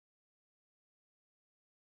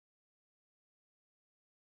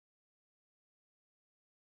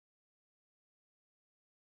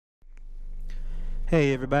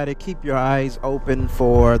Hey everybody, keep your eyes open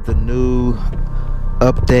for the new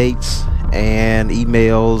updates and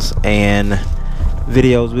emails and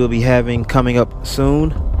videos we'll be having coming up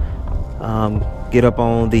soon. Get up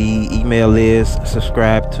on the email list,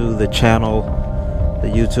 subscribe to the channel, the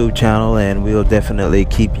YouTube channel, and we'll definitely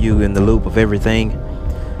keep you in the loop of everything.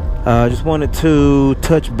 Just wanted to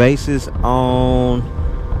touch bases on,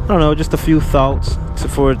 I don't know, just a few thoughts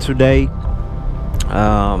for today.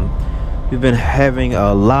 We've been having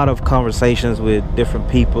a lot of conversations with different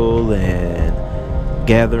people and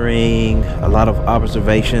gathering a lot of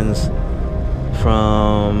observations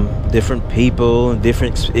from different people and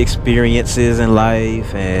different experiences in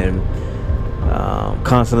life, and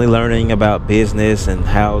constantly learning about business and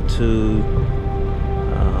how to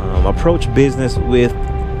approach business with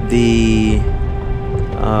the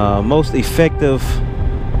most effective,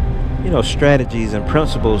 strategies and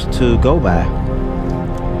principles to go by.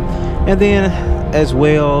 And then as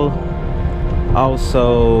well,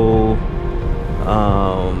 also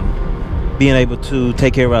being able to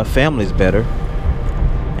take care of our families better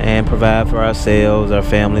and provide for ourselves, our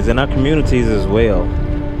families, and our communities as well.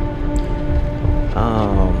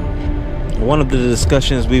 One of the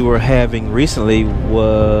discussions we were having recently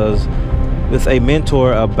was with a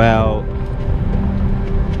mentor about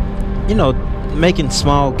making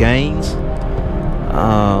small gains.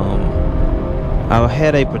 I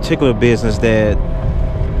had a particular business that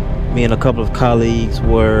me and a couple of colleagues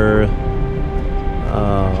were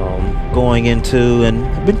going into and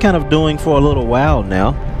been kind of doing for a little while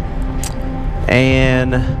now,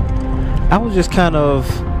 and I was just kind of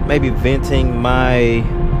maybe venting my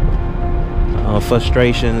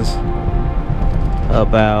frustrations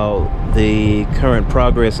about the current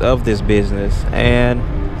progress of this business. And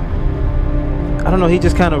I don't know, he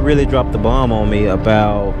just kind of really dropped the bomb on me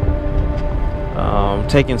about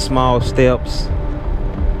taking small steps,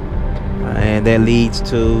 and that leads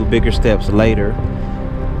to bigger steps later.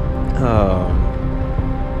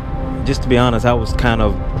 Just to be honest, I was kind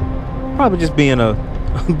of probably just being a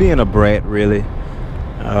brat, really.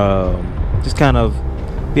 Just kind of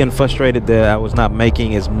being frustrated that I was not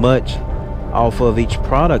making as much off of each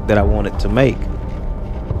product that I wanted to make.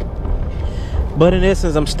 But in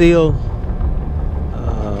essence, I'm still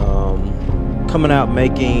coming out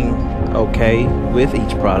making okay with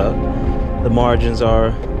each product. The margins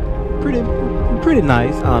are pretty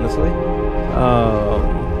nice, honestly.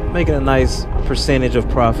 Making a nice percentage of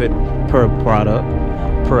profit per product,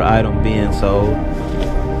 per item being sold.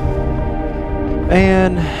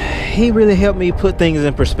 And he really helped me put things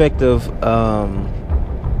in perspective.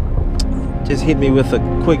 Just hit me with a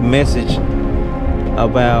quick message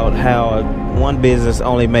about how one business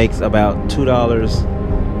only makes about $2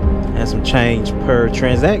 and some change per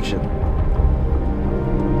transaction.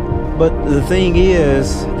 But the thing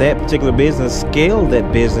is, that particular business scaled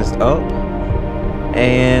that business up,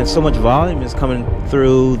 and so much volume is coming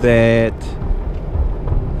through that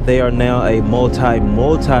they are now a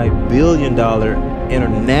multi-billion dollar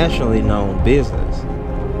internationally known business.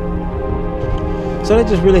 So that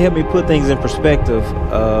just really helped me put things in perspective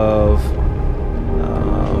of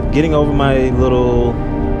getting over my little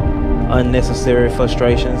unnecessary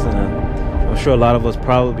frustrations. And I'm sure a lot of us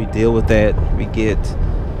probably deal with that. We get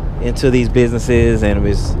into these businesses and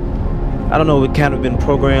I don't know, we've kind of been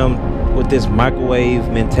programmed with this microwave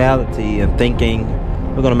mentality and thinking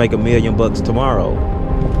we're gonna make $1 million tomorrow,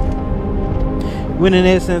 when in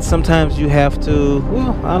essence sometimes you have to,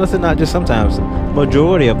 well, honestly, not just sometimes,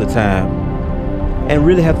 majority of the time, and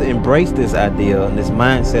really have to embrace this idea and this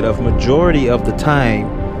mindset of majority of the time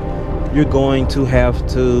you're going to have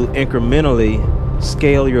to incrementally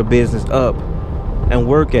scale your business up and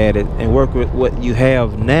work at it and work with what you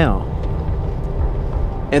have now.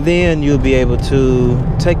 And then you'll be able to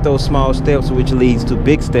take those small steps, which leads to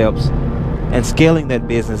big steps, and scaling that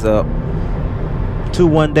business up to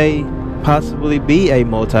one day possibly be a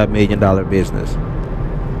multi-million-dollar business.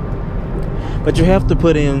 But you have to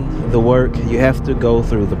put in the work, you have to go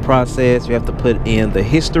through the process, you have to put in the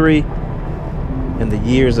history and the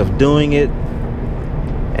years of doing it,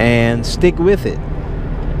 and stick with it.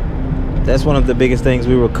 That's one of the biggest things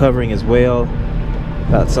we were covering as well.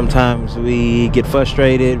 Sometimes we get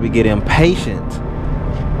frustrated, we get impatient,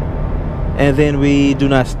 and then we do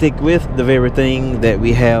not stick with the very thing that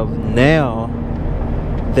we have now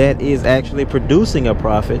that is actually producing a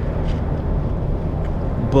profit,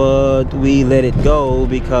 but we let it go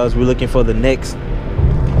because we're looking for the next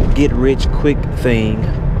get rich quick thing,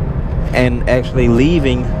 and actually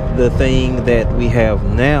leaving the thing that we have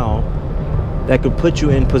now that could put you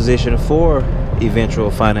in position for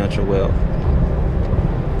eventual financial wealth.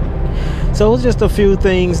 So it's just a few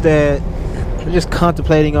things that I'm just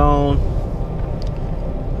contemplating on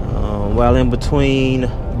while in between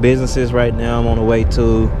businesses right now. I'm on the way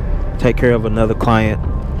to take care of another client,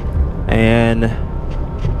 and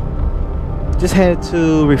just had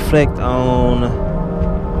to reflect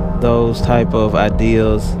on those type of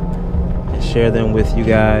ideas and share them with you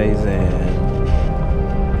guys, and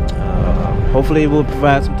hopefully it will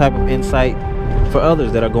provide some type of insight for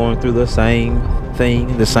others that are going through the same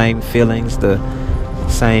thing, the same feelings, the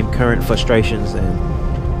same current frustrations,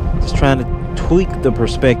 and just trying to tweak the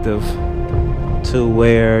perspective to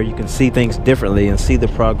where you can see things differently and see the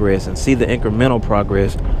progress and see the incremental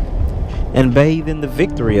progress and bathe in the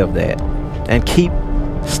victory of that and keep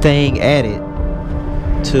staying at it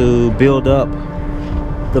to build up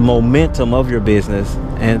the momentum of your business.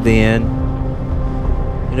 And then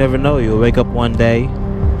you never know, you'll wake up one day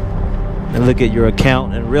and look at your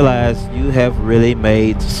account and realize you have really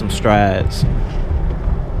made some strides.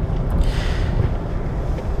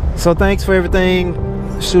 So thanks for everything.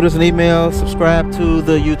 Shoot us an email, subscribe to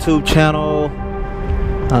the YouTube channel,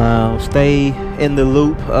 stay in the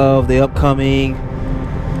loop of the upcoming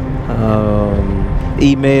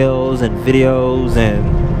emails and videos and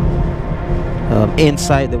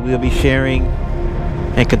insight that we'll be sharing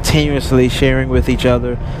and continuously sharing with each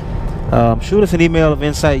other. Shoot us an email of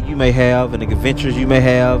insight you may have, and adventures you may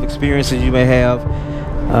have, experiences you may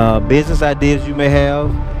have, business ideas you may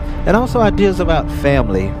have, and also ideas about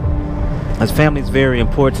family, as family is very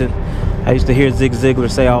important. I used to hear Zig Ziglar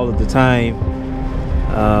say all of the time,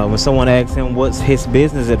 when someone asked him what's his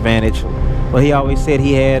business advantage, well, he always said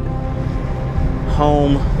he had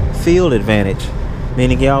home field advantage,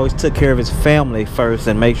 meaning he always took care of his family first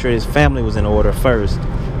and make sure his family was in order first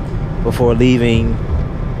before leaving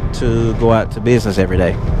to go out to business every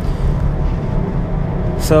day.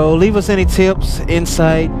 So leave us any tips,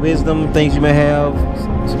 insight, wisdom, things you may have.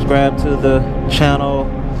 Subscribe to the channel.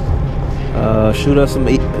 Shoot us some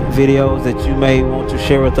videos that you may want to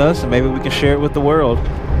share with us, and maybe we can share it with the world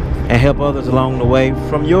and help others along the way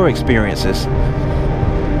from your experiences.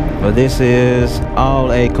 But this is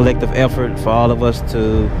all a collective effort for all of us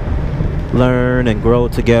to learn and grow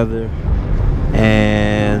together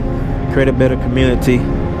and create a better community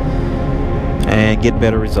and get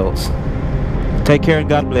better results. Take care and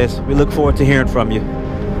God bless. We look forward to hearing from you.